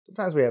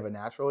Sometimes we have a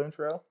natural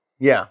intro.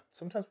 Yeah.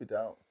 Sometimes we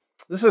don't.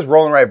 This is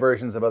roll and write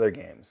versions of other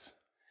games.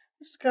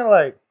 It's kind of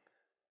like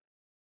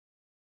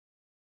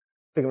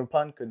thinking of a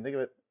pun, couldn't think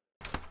of it.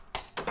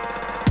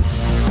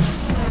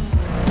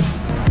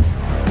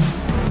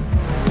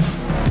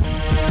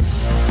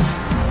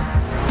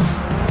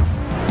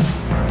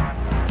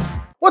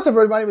 What's up,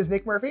 everybody? My name is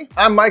Nick Murphy.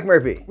 I'm Mike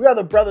Murphy. We are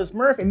the Brothers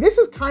Murph, and this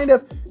is kind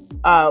of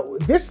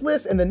this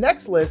list and the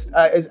next list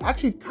is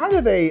actually kind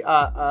of an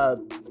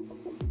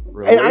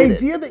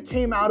idea that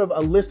came out of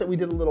a list that we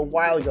did a little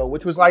while ago,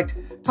 which was like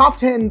top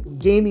 10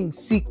 gaming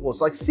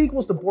sequels, like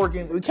sequels to board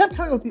games. We kept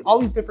coming up with all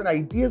these different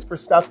ideas for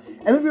stuff,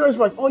 and then we realized,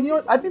 like, oh, you know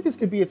what? I think this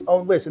could be its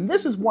own list. And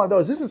this is one of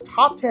those. This is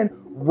top 10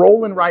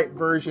 roll and write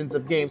versions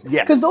of games.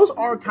 Yes. Because those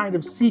are kind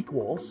of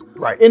sequels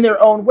in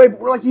their own way. But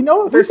we're like, you know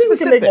what? We think we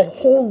can make a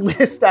whole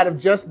list out of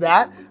just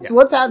that. Yeah. So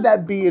let's have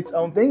that be its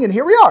own thing. And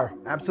here we are.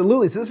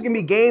 Absolutely. So this is going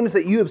to be games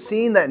that you have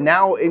seen that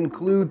now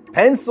include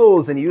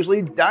pencils and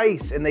usually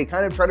dice, and they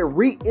kind of try to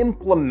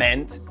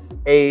re-implement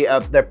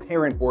their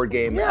parent board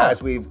game,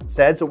 as we've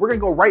said. So we're going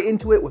to go right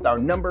into it with our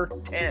number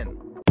 10.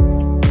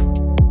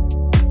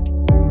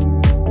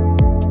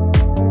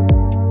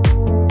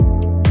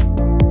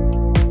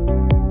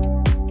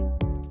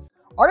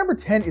 Our number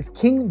 10 is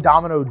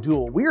Kingdomino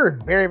Duel. We are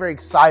very, very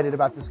excited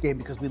about this game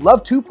because we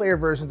love two-player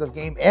versions of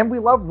game and we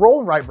love roll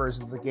and write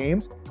versions of the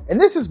games. And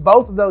this is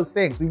both of those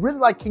things. We really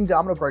like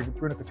Kingdomino by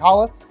Bruno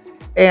Cathala,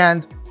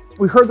 and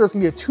we heard there's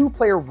gonna be a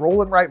two-player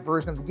roll and write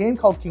version of the game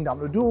called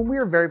Kingdomino Duel, and we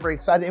are very, very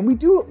excited, and we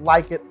do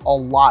like it a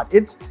lot.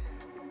 It's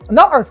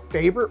not our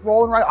favorite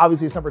roll and write.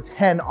 Obviously, it's number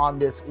 10 on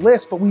this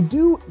list, but we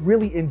do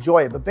really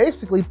enjoy it. But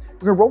basically, we're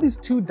gonna roll these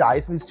two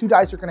dice, and these two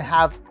dice are gonna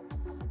have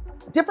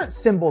different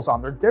symbols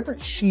on them. Different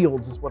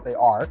shields is what they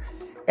are.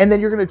 And then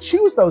you're gonna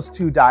choose those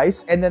two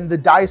dice, and then the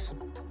dice,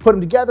 put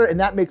them together, and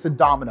that makes a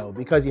domino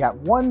because you have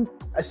one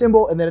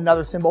symbol and then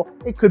another symbol.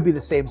 It could be the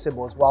same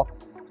symbol as well.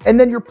 And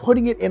then you're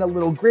putting it in a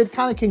little grid,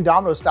 kind of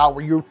Kingdomino style,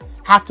 where you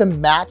have to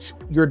match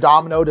your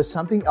domino to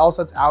something else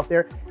that's out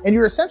there. And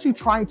you're essentially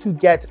trying to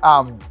get,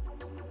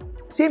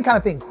 same kind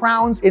of thing,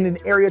 crowns in an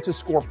area to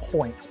score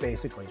points,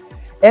 basically.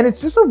 And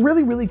it's just a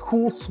really, really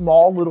cool,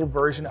 small little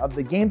version of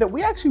the game that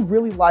we actually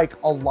really like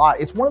a lot.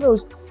 It's one of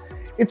those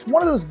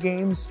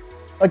games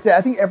like that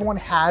I think everyone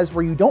has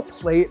where you don't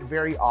play it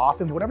very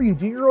often, but whenever you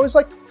do, you're always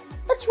like,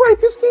 that's right,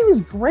 this game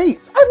is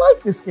great. I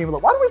like this game a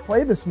lot. Why don't we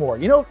play this more?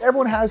 You know,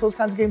 everyone has those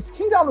kinds of games.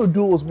 Kingdomino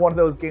Duel is one of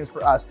those games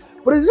for us,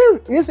 but it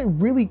is a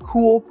really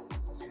cool,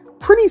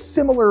 pretty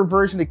similar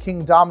version to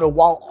Kingdomino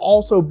while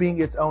also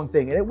being its own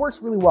thing. And it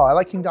works really well. I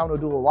like Kingdomino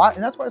Duel a lot,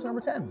 and that's why it's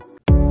number 10.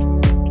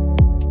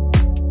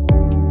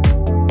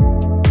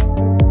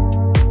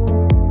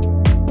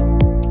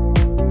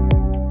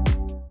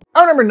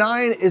 Our number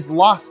 9 is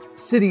Lost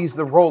Cities,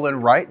 the roll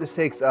and write. This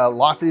takes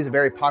Lost Cities, a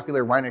very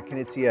popular Reiner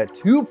Knizia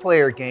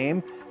two-player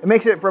game. It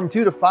makes it from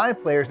 2 to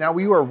 5 players. Now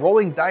we are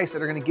rolling dice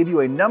that are going to give you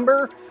a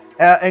number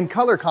and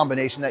color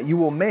combination that you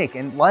will make.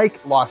 And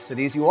like Lost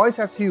Cities, you always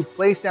have to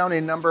place down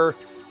a number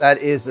that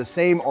is the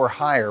same or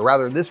higher.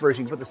 Rather, in this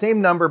version, you put the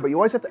same number, but you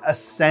always have to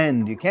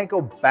ascend. You can't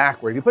go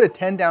backward. If you put a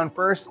 10 down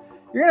first,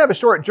 you're going to have a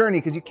short journey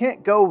because you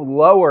can't go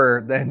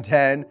lower than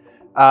 10.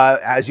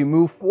 As you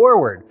move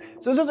forward.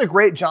 So this does a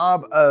great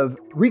job of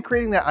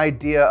recreating that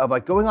idea of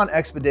like going on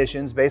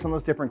expeditions based on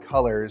those different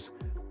colors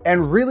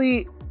and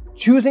really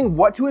choosing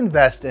what to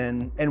invest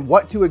in and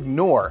what to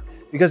ignore.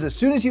 Because as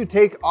soon as you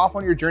take off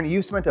on your journey,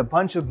 you've spent a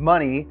bunch of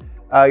money,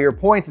 your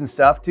points and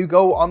stuff to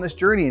go on this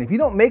journey. And if you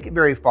don't make it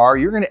very far,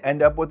 you're going to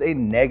end up with a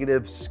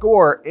negative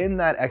score in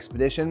that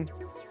expedition.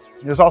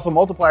 There's also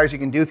multipliers you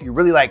can do if you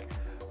really like,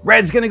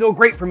 red's gonna go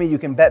great for me. You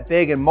can bet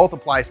big and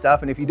multiply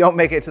stuff. And if you don't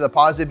make it to the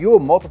positive, you will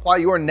multiply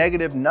your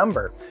negative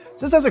number.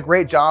 So this does a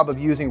great job of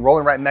using roll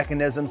and write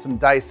mechanisms, some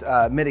dice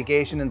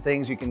mitigation and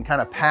things you can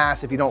kind of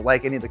pass if you don't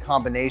like any of the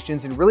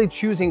combinations, and really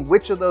choosing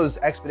which of those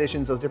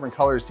expeditions, those different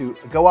colors to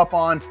go up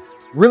on,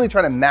 really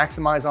try to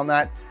maximize on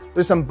that.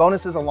 There's some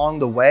bonuses along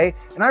the way.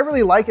 And I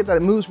really like it that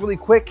it moves really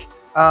quick.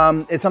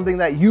 It's something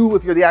that you,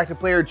 if you're the active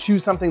player,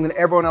 choose something that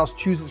everyone else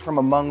chooses from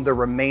among the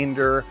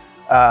remainder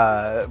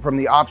from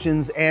the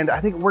options, and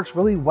I think it works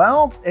really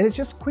well, and it's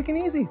just quick and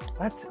easy.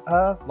 That's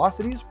Lost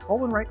Cities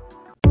roll and write.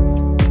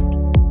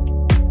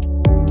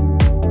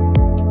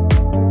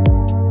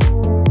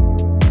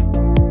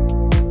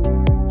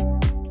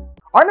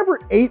 Our number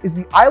 8 is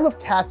the Isle of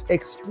Cats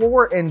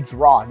Explore and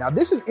Draw. Now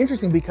this is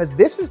interesting because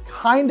this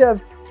kind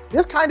of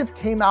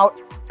came out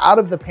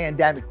of the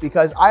pandemic,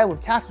 because Isle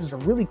of Cats was a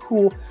really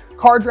cool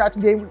card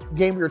drafting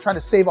game. We were trying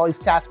to save all these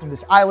cats from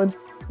this island.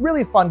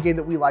 Really fun game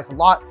that we like a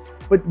lot.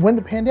 But when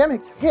the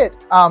pandemic hit,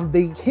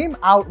 they came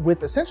out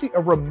with essentially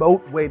a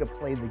remote way to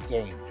play the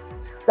game.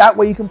 That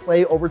way you can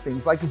play over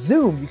things like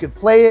Zoom. You could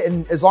play it,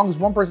 and as long as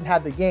one person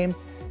had the game,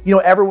 you know,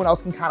 everyone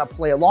else can kind of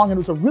play along. And it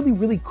was a really,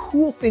 really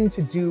cool thing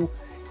to do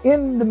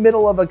in the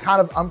middle of a kind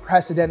of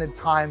unprecedented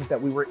times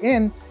that we were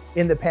in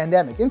the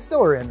pandemic, and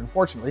still are in,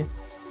 unfortunately.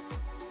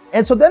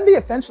 And so then they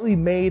eventually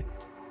made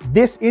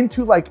this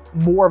into like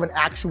more of an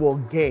actual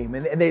game.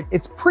 And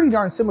it's pretty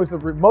darn similar to the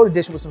remote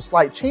edition with some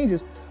slight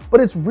changes.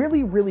 but it's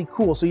really, really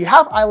cool. So you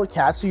have Isle of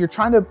Cats, so you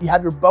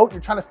have your boat,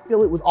 you're trying to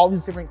fill it with all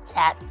these different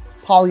cat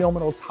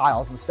polyomino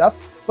tiles and stuff.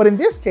 But in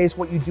this case,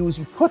 what you do is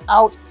you put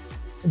out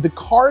the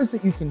cards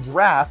that you can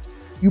draft,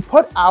 you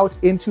put out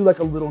into like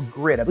a little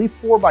grid, I believe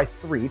 4 by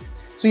 3.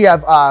 So you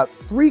have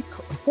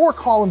 4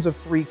 columns of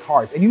 3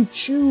 cards, and you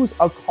choose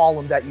a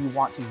column that you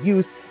want to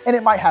use. And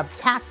it might have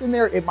cats in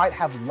there, it might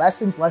have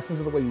lessons.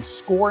 Lessons are the way you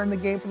score in the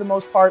game for the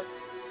most part.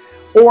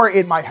 Or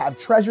it might have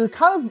treasure,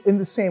 kind of in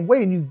the same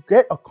way. And you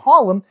get a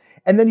column,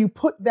 and then you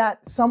put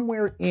that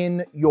somewhere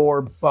in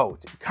your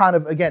boat. Kind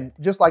of, again,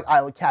 just like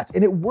Isle of Cats.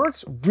 And it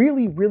works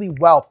really, really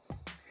well.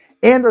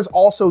 And there's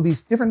also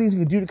these different things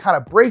you can do to kind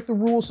of break the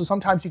rules. So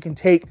sometimes you can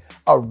take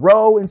a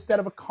row instead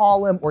of a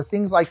column or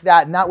things like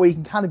that. And that way you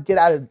can kind of get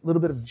out a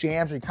little bit of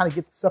jams, or you kind of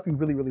get the stuff you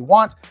really, really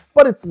want,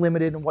 but it's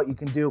limited in what you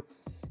can do.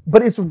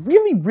 But it's a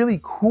really,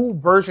 really cool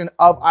version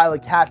of Isle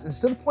of Cats.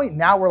 It's to the point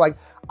now where like,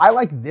 I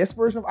like this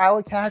version of Isle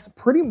of Cats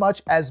pretty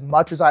much as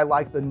I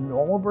like the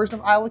normal version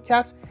of Isle of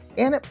Cats.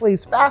 And it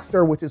plays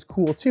faster, which is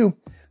cool too.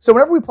 So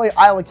whenever we play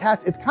Isle of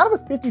Cats, it's kind of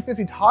a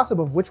 50-50 toss-up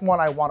of which one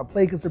I want to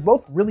play, because they're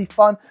both really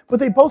fun, but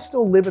they both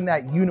still live in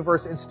that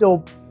universe and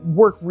still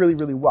work really,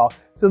 really well.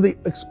 So the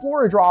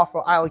Explorer draw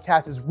for Isle of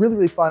Cats is really,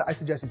 really fun. I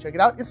suggest you check it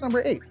out. It's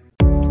number 8.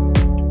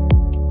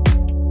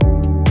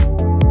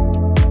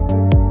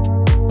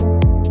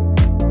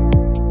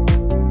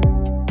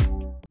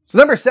 So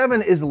number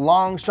 7 is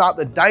Long Shot,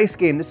 the dice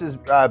game. This is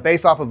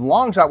based off of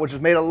Long Shot, which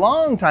was made a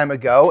long time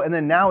ago, and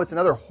then now it's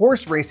another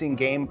horse racing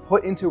game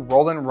put into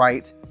roll and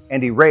write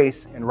and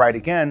erase and write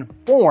again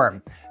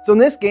form. So in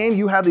this game,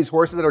 you have these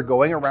horses that are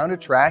going around a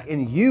track,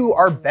 and you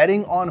are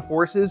betting on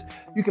horses.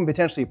 You can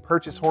potentially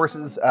purchase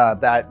horses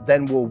that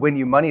then will win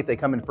you money if they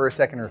come in first,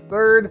 second, or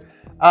third.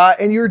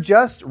 And you're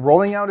just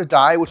rolling out a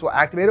die, which will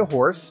activate a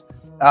horse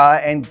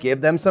and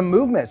give them some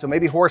movement. So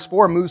maybe horse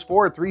 4 moves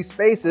forward 3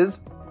 spaces.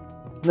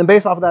 And then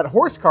based off of that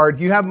horse card,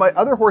 you have my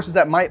other horses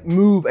that might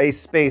move a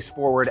space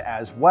forward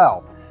as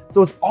well.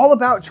 So it's all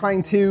about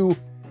trying to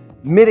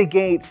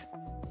mitigate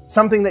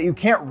something that you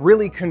can't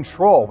really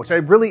control, which I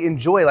really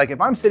enjoy. Like if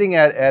I'm sitting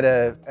at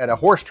a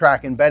horse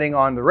track and betting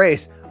on the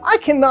race, I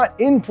cannot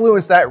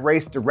influence that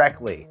race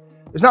directly.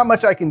 There's not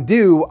much I can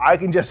do. I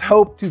can just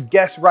hope to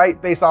guess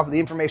right based off of the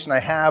information I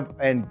have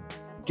and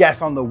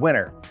guess on the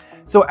winner.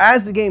 So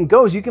as the game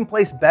goes, you can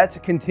place bets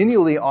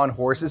continually on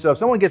horses. So if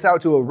someone gets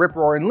out to a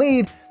rip-roaring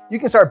lead, you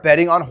can start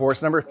betting on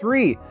horse number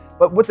 3.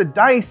 But with the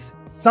dice,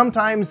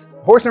 sometimes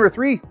horse number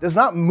 3 does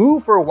not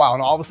move for a while,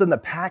 and all of a sudden the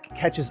pack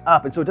catches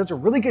up. And so it does a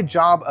really good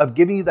job of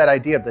giving you that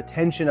idea of the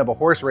tension of a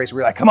horse race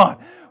where you're like, come on,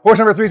 horse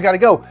number 3's got to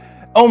go.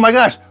 Oh my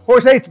gosh,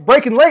 horse 8's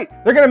breaking late.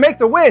 They're going to make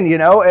the win, you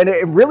know? And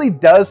it really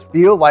does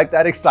feel like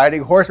that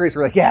exciting horse race.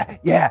 We're like,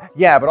 yeah.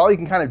 But all you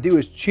can kind of do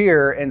is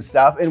cheer and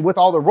stuff. And with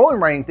all the roll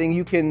and writing thing,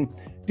 you can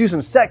do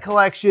some set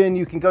collection.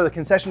 You can go to the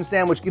concession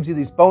stand, which gives you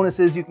these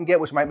bonuses you can get,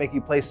 which might make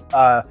you place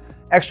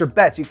extra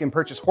bets. You can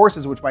purchase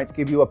horses, which might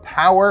give you a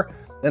power,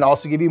 and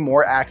also give you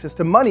more access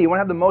to money. You want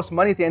to have the most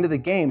money at the end of the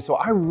game. So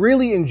I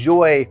really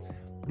enjoy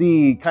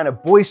the kind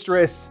of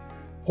boisterous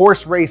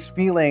horse race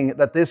feeling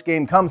that this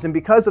game comes. And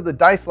because of the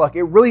dice luck,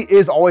 it really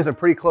is always a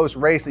pretty close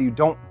race that you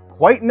don't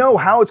quite know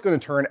how it's going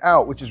to turn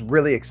out, which is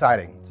really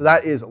exciting. So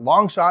that is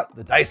Long Shot,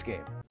 the dice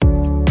game.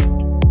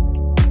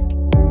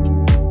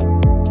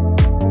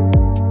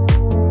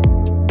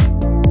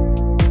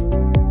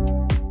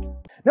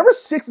 Number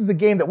 6 is a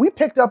game that we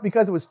picked up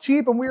because it was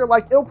cheap, and we were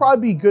like, it'll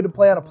probably be good to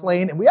play on a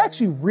plane, and we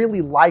actually really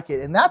like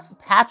it, and that's the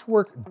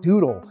Patchwork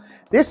Doodle.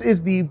 This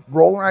is the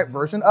roll and write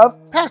version of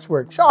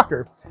Patchwork,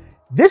 shocker.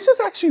 This is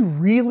actually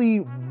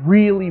really,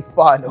 really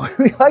fun.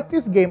 We like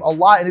this game a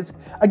lot, and it's,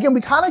 again,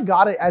 we kind of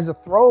got it as a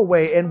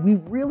throwaway, and we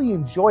really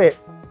enjoy it.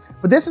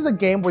 But this is a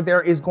game where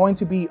there is going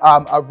to be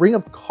a ring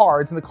of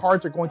cards, and the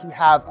cards are going to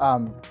have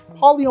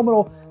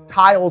polyomino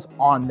tiles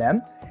on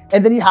them.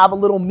 And then you have a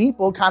little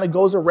meeple kind of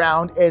goes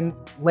around and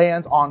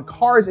lands on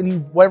cards,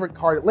 and whatever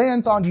card it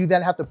lands on, you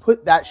then have to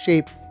put that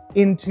shape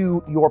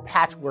into your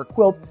patchwork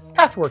quilt,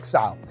 patchwork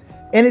style.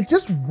 And it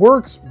just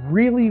works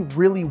really,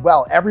 really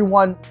well.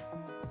 Everyone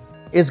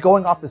is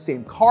going off the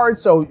same card,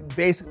 so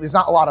basically there's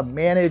not a lot of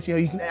manage. You know,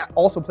 you can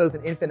also play with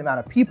an infinite amount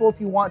of people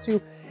if you want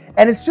to.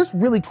 And it's just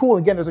really cool.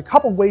 Again, there's a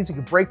couple ways you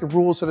can break the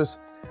rules. So there's,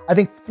 I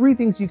think, 3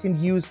 things you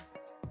can use.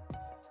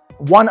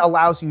 One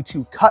allows you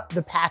to cut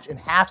the patch in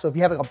half. So if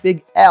you have like a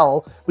big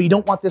L, but you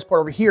don't want this part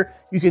over here,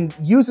 you can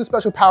use the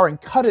special power and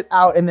cut it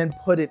out and then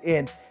put it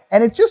in.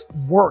 And it just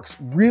works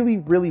really,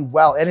 really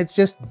well. And it's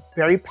just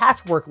very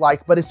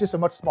Patchwork-like, but it's just a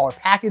much smaller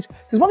package.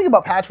 Because one thing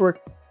about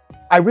Patchwork,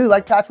 I really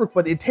like Patchwork,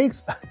 but it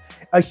takes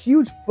a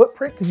huge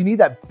footprint because you need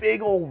that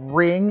big old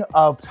ring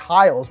of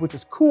tiles, which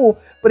is cool,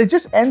 but it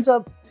just ends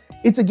up,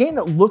 it's a game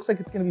that looks like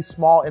it's gonna be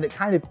small, and it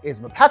kind of is.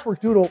 But Patchwork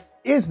Doodle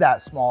is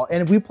that small,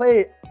 and we play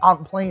it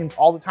on planes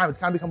all the time. It's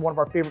kind of become one of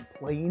our favorite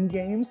plane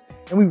games,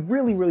 and we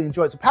really, really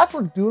enjoy it. So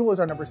Patchwork Doodle is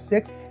our number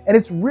 6, and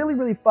it's really,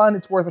 really fun.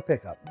 It's worth a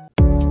pickup.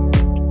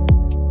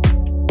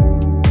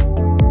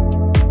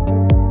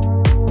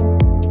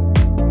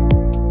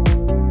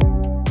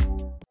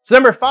 So So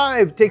number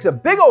 5 takes a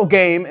big old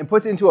game and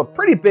puts it into a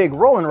pretty big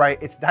roll and write.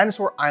 It's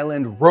Dinosaur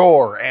Island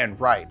Roar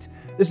and Write.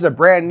 This is a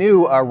brand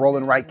new roll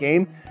and write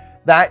game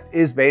that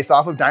is based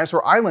off of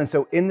Dinosaur Island.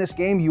 So in this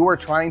game, you are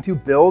trying to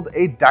build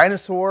a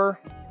dinosaur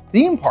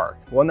theme park,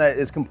 one that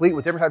is complete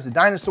with different types of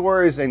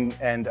dinosaurs and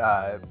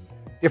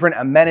different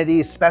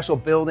amenities, special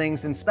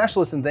buildings and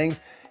specialists and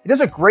things. It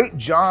does a great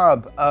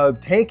job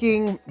of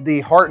taking the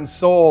heart and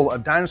soul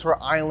of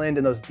Dinosaur Island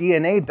and those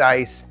DNA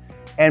dice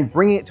and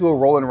bringing it to a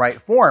roll and write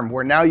form,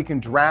 where now you can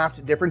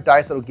draft different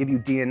dice that'll give you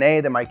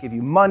DNA, that might give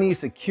you money,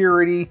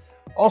 security,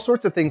 all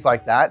sorts of things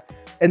like that.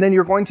 And then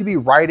you're going to be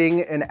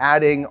writing and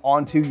adding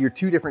onto your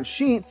 2 different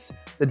sheets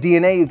the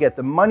DNA you get,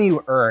 the money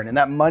you earn, and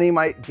that money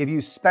might give you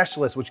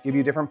specialists, which give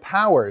you different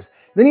powers.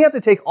 Then you have to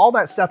take all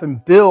that stuff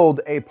and build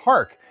a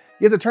park.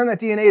 You have to turn that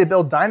DNA to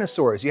build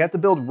dinosaurs. You have to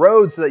build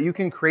roads so that you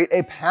can create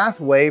a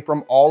pathway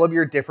from all of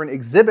your different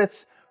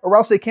exhibits, or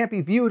else they can't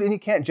be viewed and you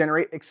can't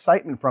generate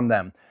excitement from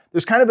them.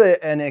 There's kind of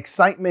an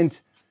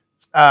excitement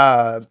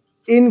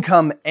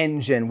income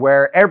engine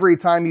where every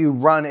time you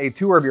run a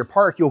tour of your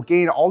park, you'll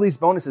gain all these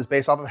bonuses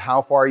based off of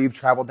how far you've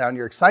traveled down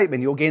your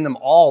excitement. You'll gain them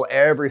all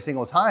every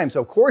single time. So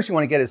of course you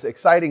want to get as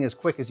exciting as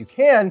quick as you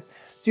can,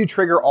 so you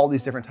trigger all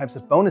these different types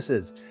of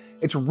bonuses.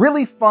 It's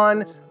really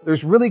fun.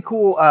 There's really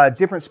cool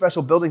different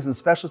special buildings and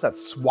specialists that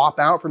swap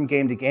out from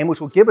game to game, which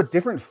will give a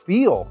different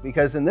feel,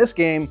 because in this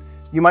game,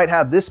 you might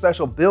have this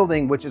special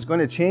building, which is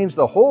going to change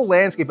the whole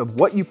landscape of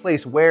what you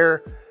place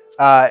where,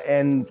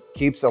 and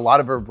keeps a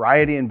lot of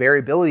variety and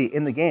variability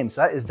in the game.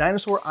 So that is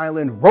Dinosaur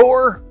Island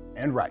Roar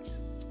and Write.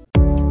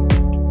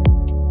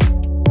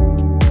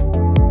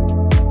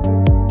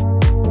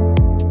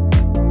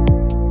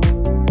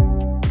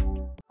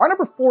 Our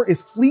number 4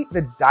 is Fleet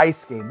the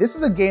Dice game. This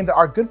is a game that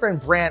our good friend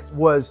Brant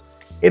was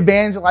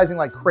evangelizing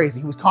like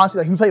crazy. He was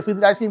constantly like, "We play Fleet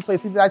the Dice game, play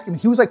Fleet the Dice game."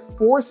 He was like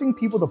forcing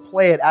people to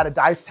play it at a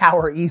Dice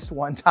Tower East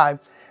one time.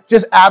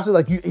 Just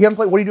absolutely like, "You haven't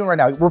played, what are you doing right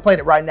now? We're playing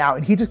it right now."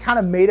 And he just kind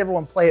of made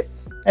everyone play it.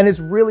 And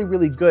it's really,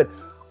 really good.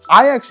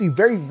 I actually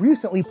very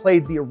recently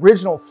played the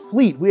original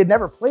Fleet. We had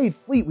never played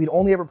Fleet. We'd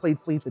only ever played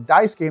Fleet the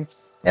Dice game.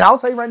 And I'll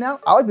tell you right now,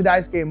 I like the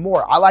dice game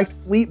more. I liked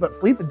Fleet, but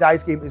Fleet the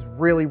Dice game is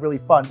really, really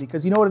fun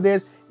because you know what it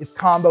is? It's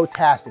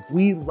combo-tastic.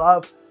 We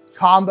love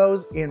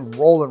combos in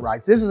roll and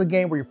rides. This is a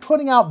game where you're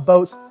putting out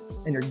boats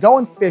and you're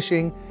going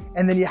fishing,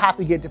 and then you have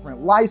to get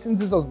different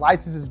licenses. Those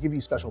licenses give you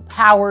special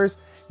powers.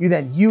 You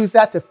then use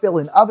that to fill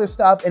in other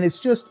stuff. And it's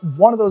just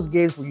one of those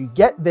games where you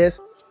get this,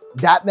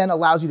 that then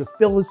allows you to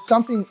fill in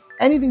something,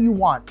 anything you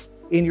want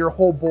in your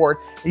whole board.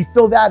 And you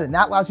fill that and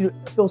that allows you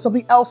to fill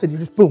something else and you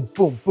just boom,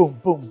 boom,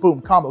 boom, boom, boom,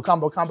 combo,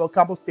 combo, combo,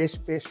 combo, fish,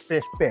 fish,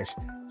 fish, fish.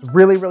 It's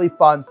really, really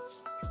fun.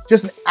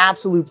 Just an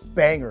absolute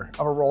banger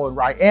of a roll and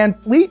write. And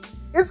Fleet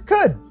is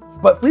good,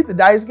 but Fleet the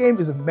Dice game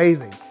is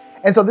amazing.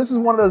 And so this is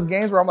one of those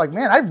games where I'm like,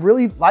 man, I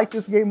really like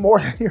this game more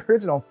than the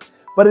original,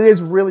 but it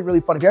is really,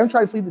 really fun. If you haven't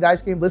tried Fleet the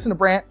Dice game, listen to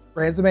Brant.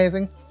 Brant's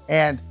amazing.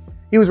 And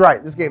he was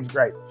right. This game's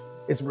great.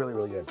 It's really,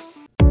 really good.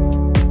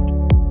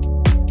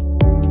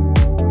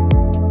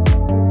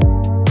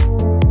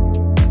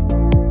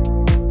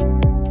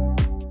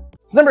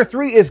 So number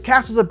 3 is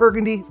Castles of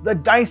Burgundy, the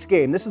dice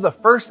game. This is the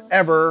first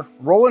ever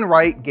roll and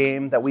write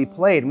game that we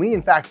played. And we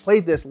in fact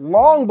played this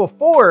long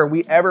before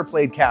we ever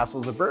played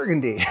Castles of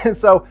Burgundy.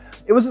 So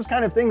it was this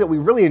kind of thing that we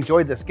really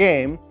enjoyed this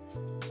game.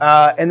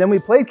 And then we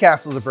played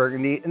Castles of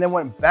Burgundy and then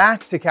went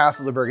back to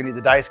Castles of Burgundy,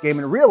 the dice game,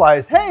 and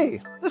realized,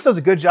 hey, this does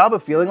a good job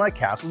of feeling like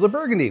Castles of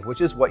Burgundy, which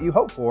is what you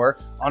hope for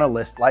on a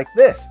list like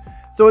this.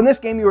 So in this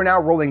game, you are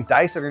now rolling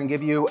dice that are gonna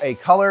give you a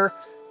color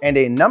and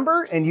a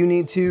number, and you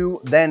need to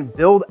then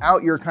build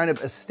out your kind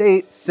of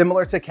estate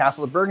similar to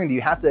Castle of Burgundy.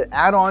 You have to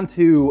add on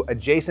to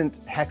adjacent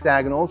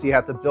hexagonals. You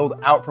have to build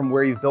out from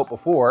where you've built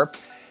before.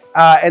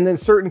 And then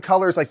certain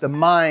colors like the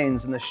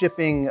mines and the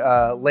shipping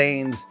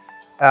lanes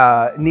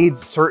need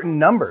certain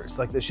numbers.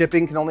 Like the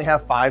shipping can only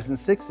have 5s and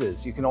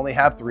 6s. You can only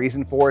have 3s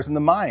and 4s in the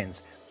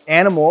mines.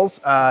 Animals,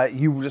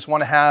 you just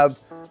wanna have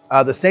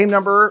the same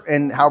number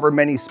and however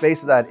many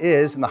spaces that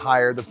is, and the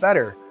higher the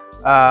better.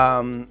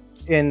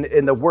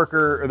 In the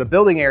worker or the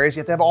building areas, you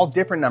have to have all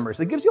different numbers.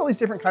 It gives you all these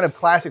different kind of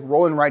classic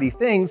roll and writey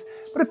things,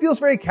 but it feels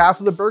very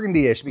Castle of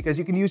Burgundy-ish because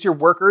you can use your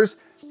workers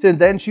to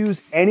then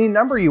choose any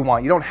number you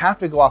want. You don't have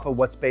to go off of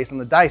what's based on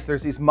the dice.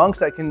 There's these monks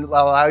that can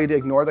allow you to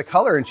ignore the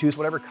color and choose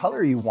whatever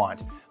color you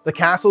want. The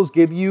castles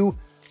give you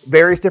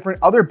various different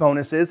other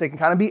bonuses. They can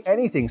kind of be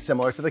anything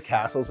similar to the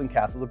castles in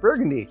Castles of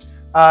Burgundy.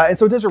 And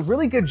so it does a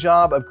really good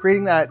job of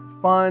creating that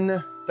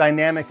fun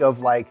dynamic of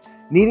like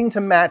needing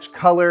to match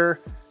color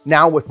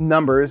now with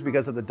numbers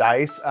because of the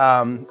dice.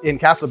 In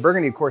Castle of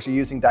Burgundy, of course, you're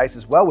using dice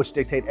as well, which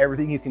dictate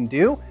everything you can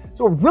do.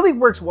 So it really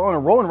works well in a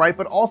roll and write,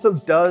 but also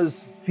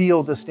does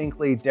feel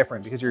distinctly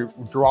different because you're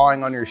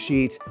drawing on your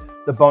sheet.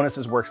 The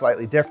bonuses work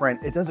slightly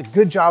different. It does a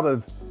good job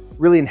of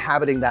really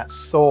inhabiting that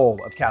soul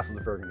of Castle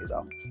of Burgundy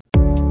though.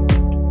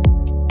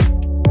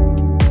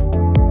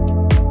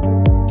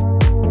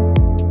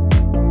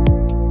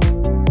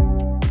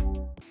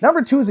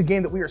 Number 2 is a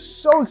game that we are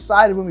so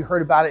excited when we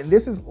heard about it, and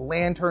this is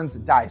Lanterns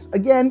Dice.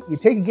 Again, you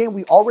take a game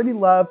we already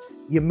love,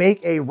 you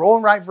make a roll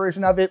and write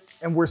version of it,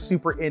 and we're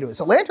super into it.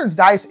 So Lanterns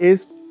Dice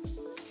is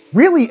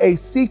really a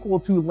sequel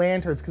to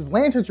Lanterns, because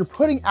Lanterns, you're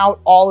putting out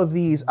all of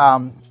these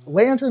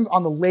lanterns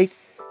on the lake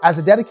as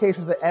a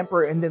dedication to the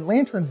Emperor, and then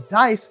Lanterns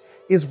Dice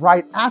is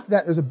right after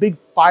that. There's a big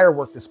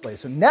firework display.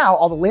 So now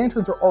all the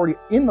lanterns are already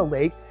in the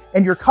lake,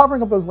 and you're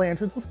covering up those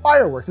lanterns with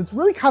fireworks. It's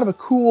really kind of a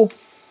cool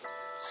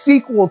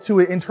sequel to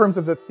it in terms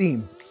of the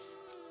theme.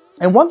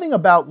 And one thing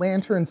about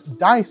Lanterns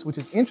Dice, which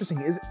is interesting,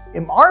 is,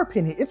 in our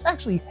opinion, it's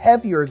actually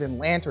heavier than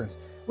Lanterns.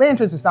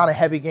 Lanterns is not a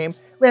heavy game.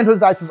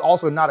 Lanterns Dice is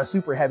also not a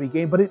super heavy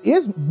game, but it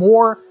is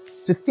more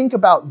to think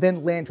about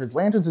than Lanterns.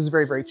 Lanterns is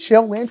very, very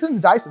chill.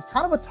 Lanterns Dice is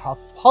kind of a tough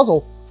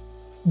puzzle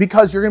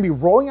because you're gonna be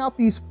rolling out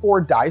these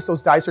 4 dice.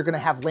 Those dice are gonna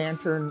have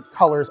lantern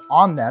colors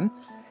on them.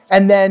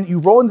 And then you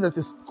roll into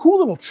this cool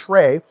little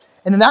tray,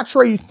 and then that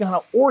tray you can kind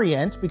of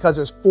orient, because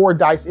there's 4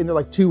 dice in there,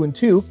 like 2 and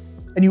 2,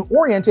 and you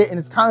orient it, and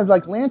it's kind of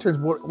like lanterns.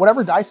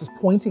 Whatever dice is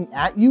pointing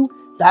at you,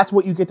 that's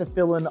what you get to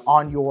fill in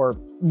on your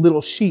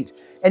little sheet.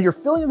 And you're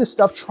filling in this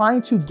stuff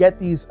trying to get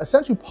these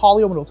essentially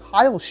polyomino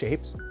tile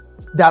shapes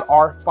that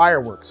are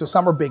fireworks. So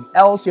some are big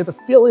L's, so you have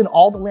to fill in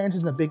all the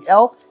lanterns in the big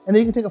L, and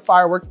then you can take a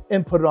firework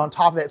and put it on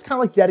top of it. It's kind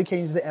of like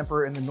dedicating to the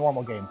Emperor in the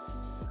normal game.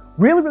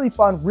 Really, really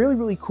fun, really,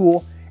 really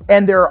cool.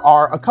 And there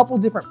are a couple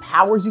different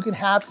powers you can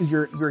have, because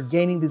you're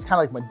gaining these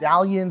kind of like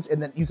medallions,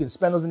 and then you can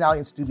spend those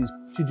medallions to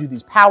do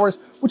these powers,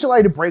 which allow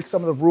you to break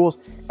some of the rules.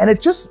 And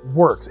it just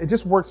works. It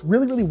just works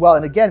really, really well.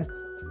 And again,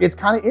 it's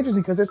kind of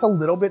interesting because it's a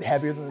little bit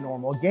heavier than the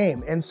normal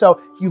game. And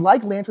so if you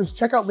like Lanterns,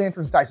 check out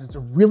Lanterns Dice. It's a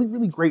really,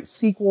 really great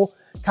sequel,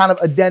 kind of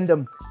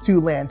addendum to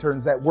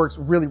Lanterns that works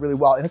really, really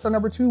well. And it's our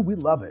number 2. We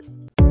love it.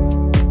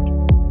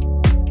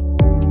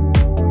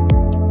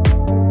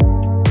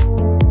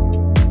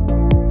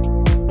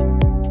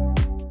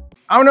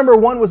 Our number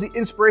 1 was the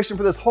inspiration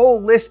for this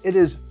whole list. It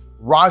is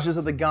Rajas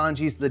of the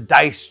Ganges, the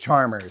Dice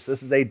Charmers.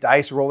 This is a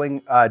dice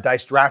rolling,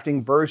 dice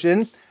drafting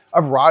version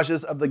of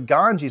Rajas of the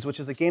Ganges,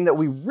 which is a game that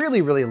we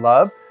really, really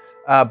love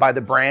by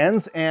the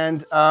brands.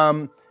 And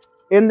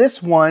in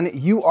this one,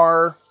 you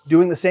are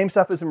doing the same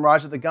stuff as in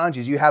Rajas of the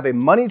Ganges. You have a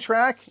money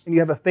track and you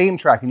have a fame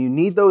track, and you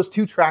need those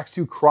 2 tracks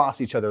to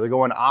cross each other. They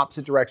go in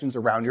opposite directions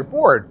around your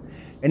board.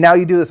 And now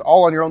you do this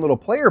all on your own little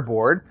player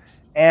board.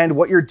 And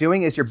what you're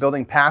doing is you're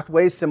building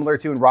pathways similar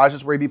to in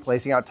Rajas, where you'd be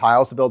placing out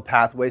tiles to build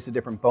pathways to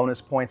different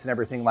bonus points and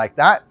everything like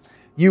that.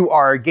 You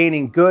are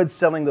gaining goods,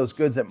 selling those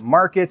goods at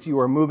markets. You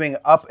are moving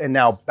up and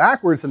now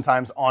backwards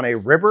sometimes on a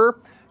river.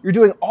 You're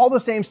doing all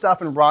the same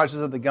stuff in Rajas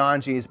of the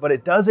Ganges, but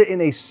it does it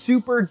in a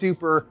super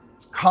duper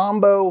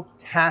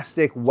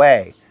combo-tastic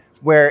way,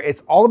 where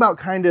it's all about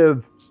kind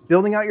of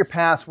building out your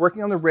paths,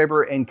 working on the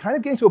river, and kind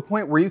of getting to a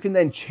point where you can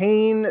then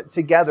chain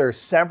together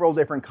several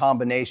different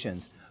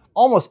combinations.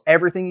 Almost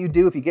everything you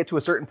do, if you get to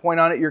a certain point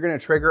on it, you're going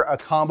to trigger a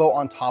combo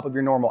on top of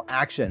your normal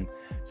action.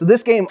 So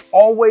this game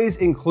always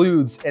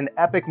includes an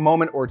epic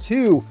moment or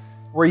two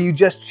where you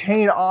just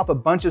chain off a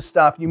bunch of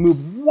stuff, you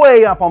move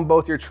way up on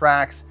both your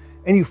tracks,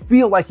 and you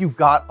feel like you've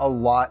got a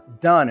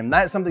lot done. And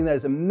that's something that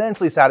is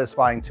immensely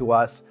satisfying to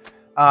us.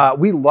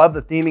 We love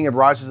the theming of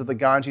Rajas of the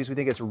Ganges. We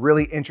think it's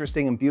really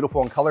interesting and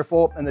beautiful and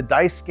colorful. And the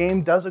dice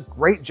game does a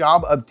great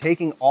job of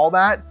taking all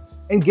that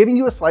and giving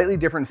you a slightly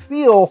different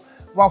feel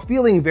while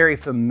feeling very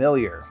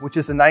familiar, which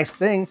is a nice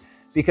thing,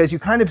 because you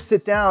kind of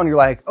sit down, you're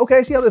like, okay,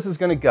 I see how this is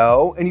gonna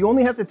go. And you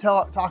only have to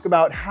talk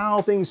about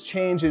how things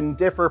change and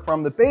differ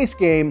from the base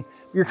game.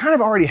 You're kind of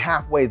already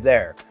halfway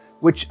there,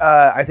 which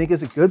I think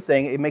is a good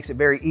thing. It makes it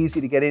very easy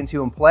to get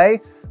into and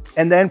play,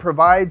 and then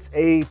provides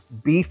a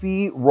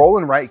beefy roll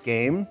and write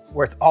game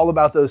where it's all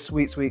about those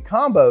sweet, sweet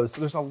combos.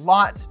 So there's a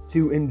lot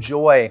to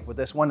enjoy with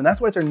this one. And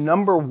that's why it's our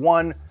number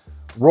 1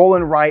 roll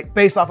and write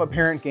based off a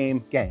parent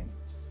game.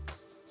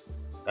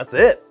 That's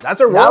it. That's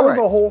a roll. That was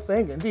the whole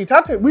thing. Indeed.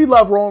 We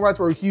love roll and writes.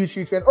 We're huge,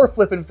 huge fans, or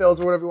flipping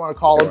fills, or whatever you want to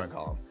call them.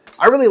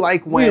 I really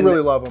like when we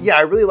really love them. Yeah,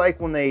 I really like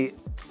when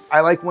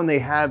they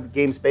have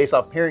games based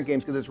off parent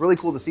games, because it's really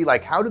cool to see,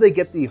 like, how do they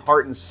get the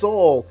heart and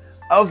soul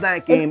of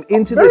that game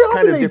into this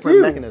kind of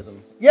different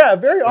mechanism. Yeah,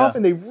 very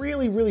often they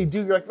really, really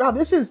do. You're like, wow,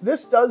 this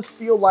does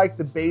feel like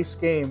the base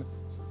game,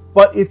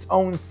 but its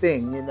own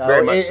thing, you know?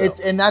 Very much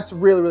so. And that's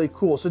really, really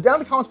cool. So down in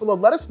the comments below,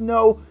 let us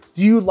know,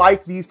 do you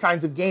like these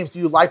kinds of games? Do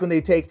you like when they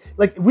take,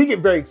 like, we get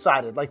very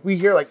excited. Like, we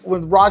hear, like,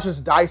 when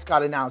Rajas Dice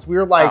got announced, we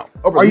were like,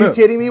 are you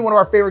kidding me? One of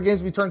our favorite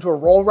games, we turned to a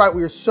roll and write.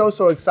 We were so,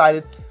 so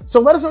excited. So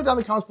let us know down in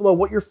the comments below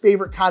what your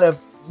favorite kind of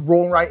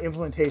roll and write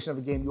implementation of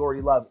a game you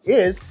already love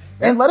is.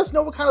 And let us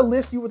know what kind of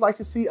list you would like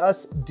to see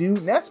us do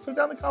next. Put it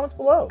down in the comments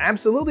below.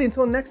 Absolutely.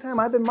 Until next time,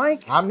 I've been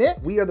Mike. I'm Nick.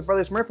 We are the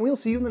Brothers Murph, and we'll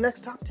see you in the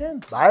next top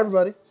 10. Bye,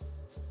 everybody.